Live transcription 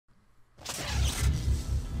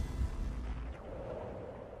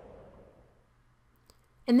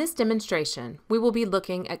In this demonstration, we will be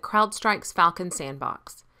looking at Crowdstrike's Falcon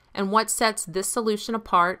Sandbox and what sets this solution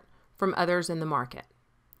apart from others in the market.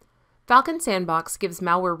 Falcon Sandbox gives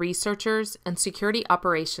malware researchers and security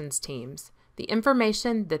operations teams the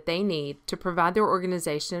information that they need to provide their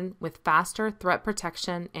organization with faster threat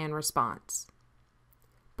protection and response.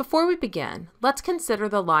 Before we begin, let's consider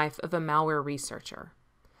the life of a malware researcher.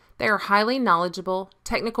 They are highly knowledgeable,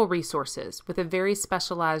 technical resources with a very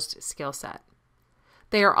specialized skill set.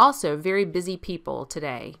 They are also very busy people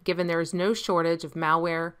today, given there is no shortage of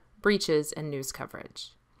malware, breaches, and news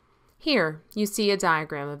coverage. Here, you see a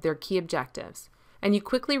diagram of their key objectives, and you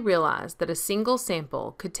quickly realize that a single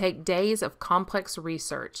sample could take days of complex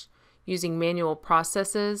research using manual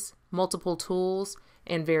processes, multiple tools,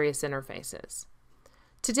 and various interfaces.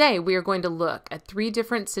 Today, we are going to look at 3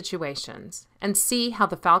 different situations and see how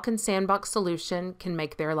the Falcon Sandbox solution can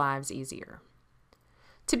make their lives easier.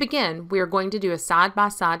 To begin, we are going to do a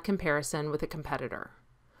side-by-side comparison with a competitor.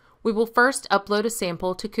 We will first upload a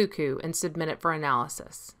sample to Cuckoo and submit it for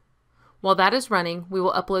analysis. While that is running, we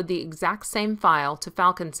will upload the exact same file to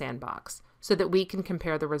Falcon Sandbox so that we can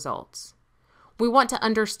compare the results. We want to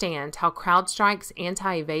understand how Crowdstrike's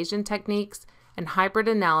anti-evasion techniques and hybrid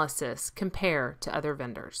analysis compare to other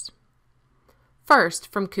vendors. First,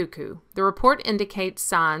 from Cuckoo, the report indicates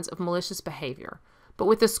signs of malicious behavior, but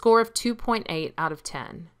with a score of 2.8 out of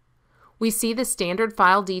 10. We see the standard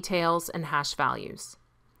file details and hash values.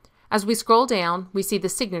 As we scroll down, we see the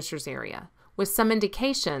signatures area, with some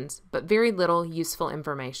indications, but very little useful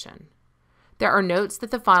information. There are notes that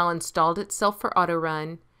the file installed itself for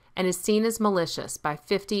autorun and is seen as malicious by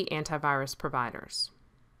 50 antivirus providers.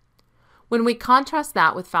 When we contrast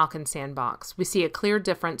that with Falcon Sandbox, we see a clear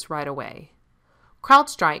difference right away.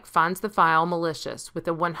 CrowdStrike finds the file malicious with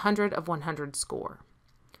a 100 of 100 score.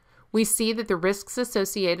 We see that the risks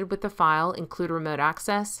associated with the file include remote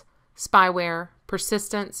access, spyware,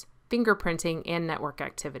 persistence, fingerprinting, and network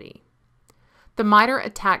activity. The MITRE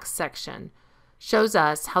ATT&CKS section shows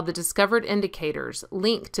us how the discovered indicators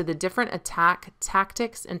link to the different attack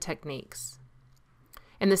tactics and techniques.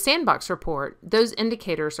 In the Sandbox report, those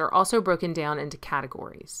indicators are also broken down into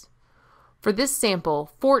categories. For this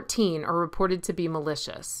sample, 14 are reported to be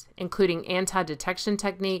malicious, including anti-detection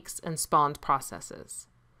techniques and spawned processes.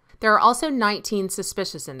 There are also 19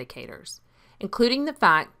 suspicious indicators, including the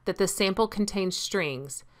fact that the sample contains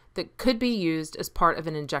strings that could be used as part of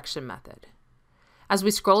an injection method. As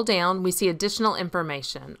we scroll down, we see additional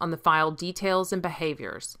information on the file details and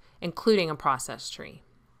behaviors, including a process tree.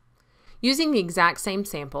 Using the exact same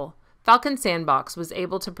sample, Falcon Sandbox was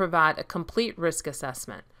able to provide a complete risk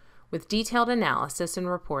assessment with detailed analysis and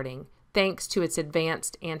reporting thanks to its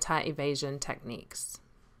advanced anti-evasion techniques.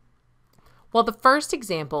 While the first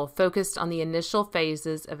example focused on the initial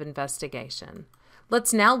phases of investigation,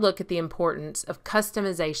 let's now look at the importance of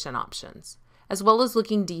customization options, as well as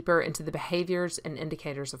looking deeper into the behaviors and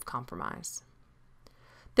indicators of compromise.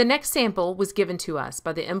 The next sample was given to us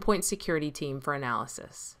by the endpoint security team for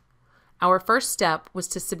analysis. Our first step was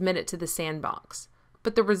to submit it to the Sandbox,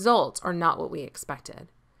 but the results are not what we expected.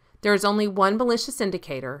 There is only one malicious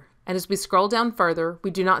indicator, and as we scroll down further,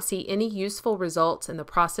 we do not see any useful results in the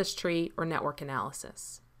process tree or network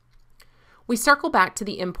analysis. We circle back to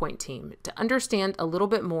the endpoint team to understand a little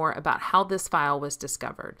bit more about how this file was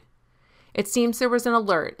discovered. It seems there was an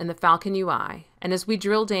alert in the Falcon UI, and as we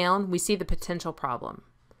drill down, we see the potential problem.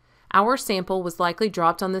 Our sample was likely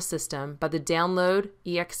dropped on the system by the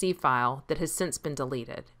download.exe file that has since been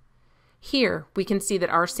deleted. Here, we can see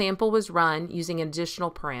that our sample was run using an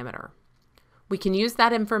additional parameter. We can use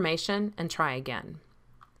that information and try again.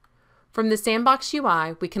 From the Sandbox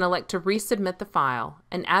UI, we can elect to resubmit the file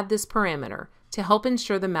and add this parameter to help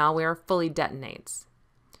ensure the malware fully detonates.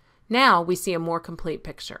 Now we see a more complete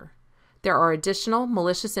picture. There are additional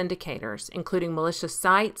malicious indicators, including malicious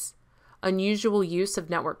sites, unusual use of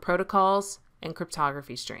network protocols, and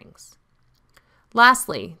cryptography strings.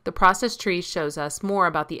 Lastly, the process tree shows us more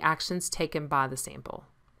about the actions taken by the sample.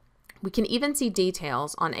 We can even see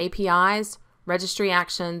details on APIs, registry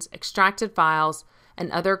actions, extracted files,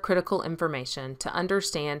 and other critical information to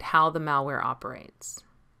understand how the malware operates.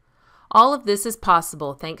 All of this is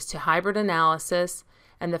possible thanks to hybrid analysis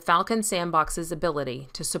and the Falcon Sandbox's ability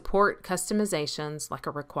to support customizations like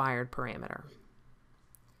a required parameter.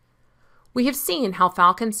 We have seen how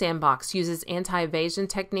Falcon Sandbox uses anti-evasion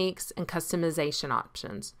techniques and customization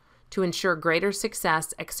options to ensure greater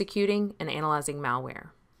success executing and analyzing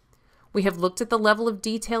malware. We have looked at the level of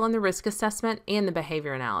detail in the risk assessment and the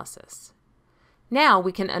behavior analysis. Now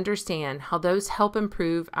we can understand how those help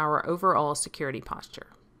improve our overall security posture.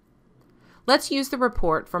 Let's use the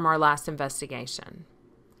report from our last investigation.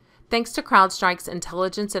 Thanks to Crowdstrike's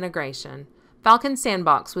intelligence integration, Falcon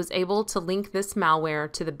Sandbox was able to link this malware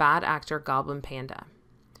to the bad actor Goblin Panda.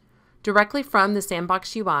 Directly from the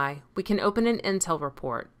Sandbox UI, we can open an intel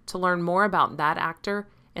report to learn more about that actor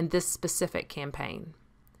and this specific campaign.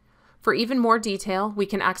 For even more detail, we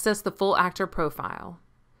can access the full actor profile.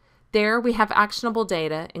 There, we have actionable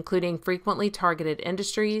data, including frequently targeted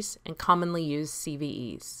industries and commonly used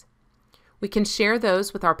CVEs. We can share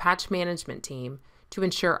those with our patch management team to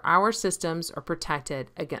ensure our systems are protected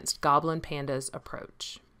against Goblin Panda's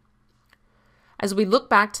approach. As we look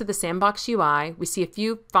back to the Sandbox UI, we see a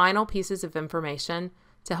few final pieces of information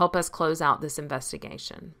to help us close out this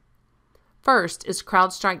investigation. First is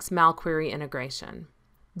Crowdstrike's Malquery integration.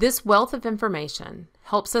 This wealth of information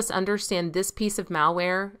helps us understand this piece of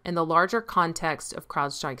malware in the larger context of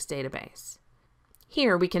Crowdstrike's database.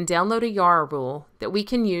 Here we can download a Yara rule that we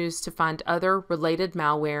can use to find other related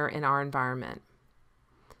malware in our environment.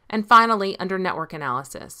 And finally, under network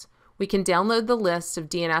analysis, we can download the list of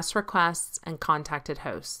DNS requests and contacted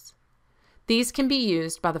hosts. These can be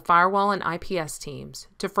used by the firewall and IPS teams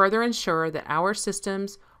to further ensure that our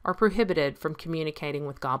systems are prohibited from communicating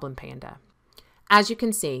with Goblin Panda. As you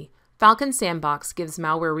can see, Falcon Sandbox gives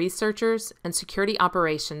malware researchers and security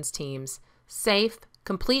operations teams safe,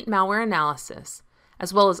 complete malware analysis,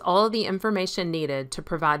 as well as all of the information needed to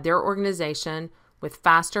provide their organization with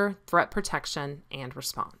faster threat protection and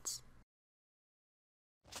response.